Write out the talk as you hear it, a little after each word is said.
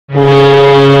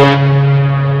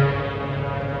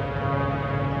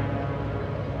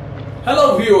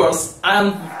I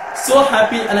am so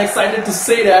happy and excited to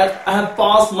say that I have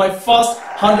passed my first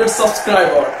 100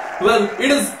 subscriber. Well,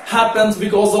 happens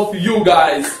because of you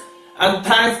guys, and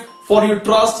thanks for your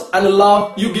trust and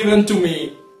love you given to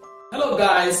me. Hello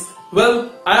guys, well,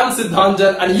 I am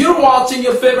Siddhanjan and you're watching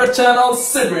your favorite channel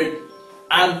Sidrit,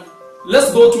 and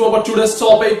let's go to our today's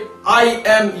topic,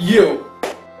 IMU.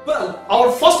 Well,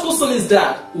 our first question is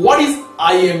that what is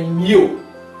IMU?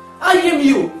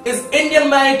 IMU is Indian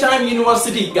Maritime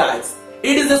University, guys.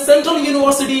 It is a central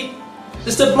university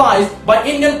established by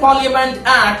Indian Parliament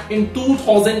Act in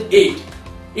 2008.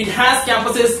 It has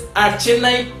campuses at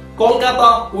Chennai,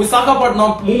 Kolkata,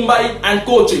 Visakhapatnam, Mumbai and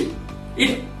Kochi.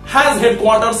 It has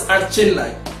headquarters at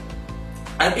Chennai.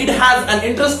 And it has an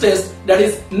entrance test that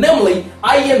is namely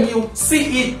IMU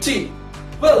CET.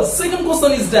 Well, second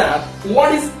question is that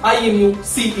what is IMU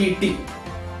CET?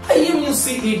 IMU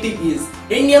CET is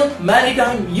Indian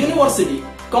Maritime University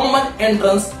Common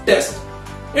Entrance Test.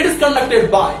 It is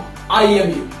conducted by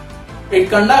IMU. It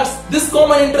conducts this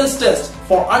common entrance test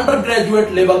for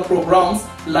undergraduate level programs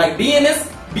like DNS,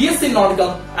 BSc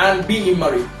Nautical and BE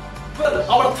Marine. Well,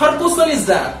 our third question is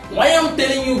that why I am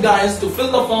telling you guys to fill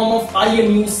the form of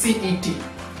IMU CET?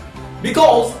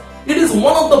 Because it is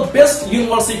one of the best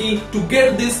university to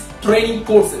get these training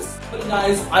courses. Well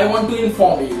guys, I want to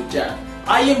inform you that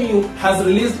IMU has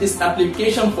released its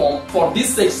application form for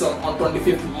this section on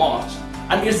 25th March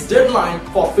and its deadline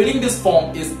for filling this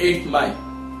form is 8th May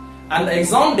and the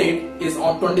exam date is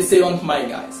on 27th May,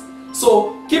 guys.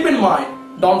 So keep in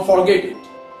mind, don't forget it.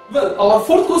 Well, our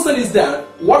fourth question is that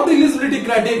what are the eligibility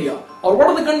criteria or what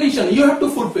are the conditions you have to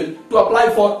fulfill to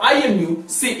apply for IMU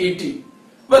CET?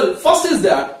 Well, first is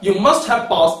that you must have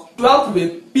passed 12th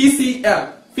with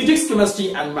PCM, Physics,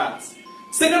 Chemistry and Maths.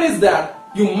 Second is that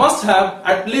you must have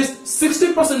at least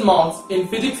 60% marks in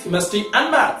Physics, Chemistry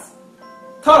and Maths.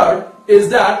 Third is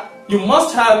that you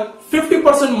must have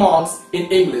 50% marks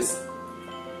in English.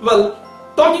 Well,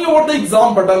 talking about the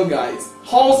exam pattern, guys,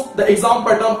 how's the exam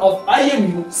pattern of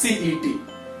IMU CET?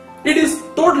 It is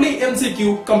totally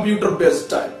MCQ computer based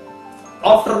type.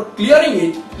 After clearing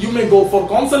it, you may go for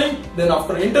counseling, then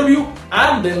after interview,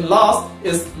 and then last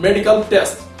is medical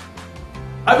test.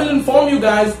 I will inform you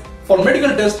guys, for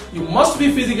medical test, you must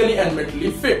be physically and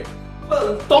mentally fit.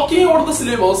 Well, talking about the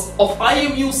syllabus of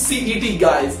IMU CET,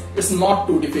 guys, it's not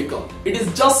too difficult. It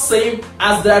is just same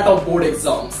as that of board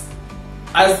exams.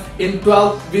 As in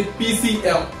 12th with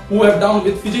PCM, who have done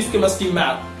with Physics, Chemistry,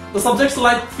 Math. The subjects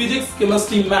like Physics,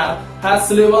 Chemistry, Math has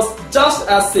syllabus just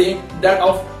as same that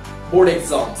of board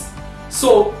exams.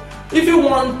 So, if you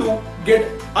want to get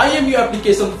IMU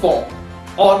application form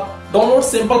or download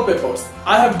sample papers,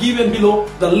 I have given below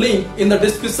the link in the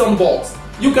description box.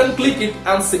 You can click it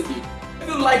and see it. If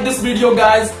you like this video,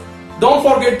 guys, don't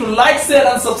forget to like, share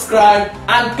and subscribe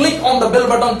and click on the bell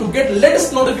button to get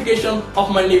latest notification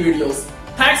of my new videos.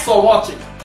 Thanks for watching.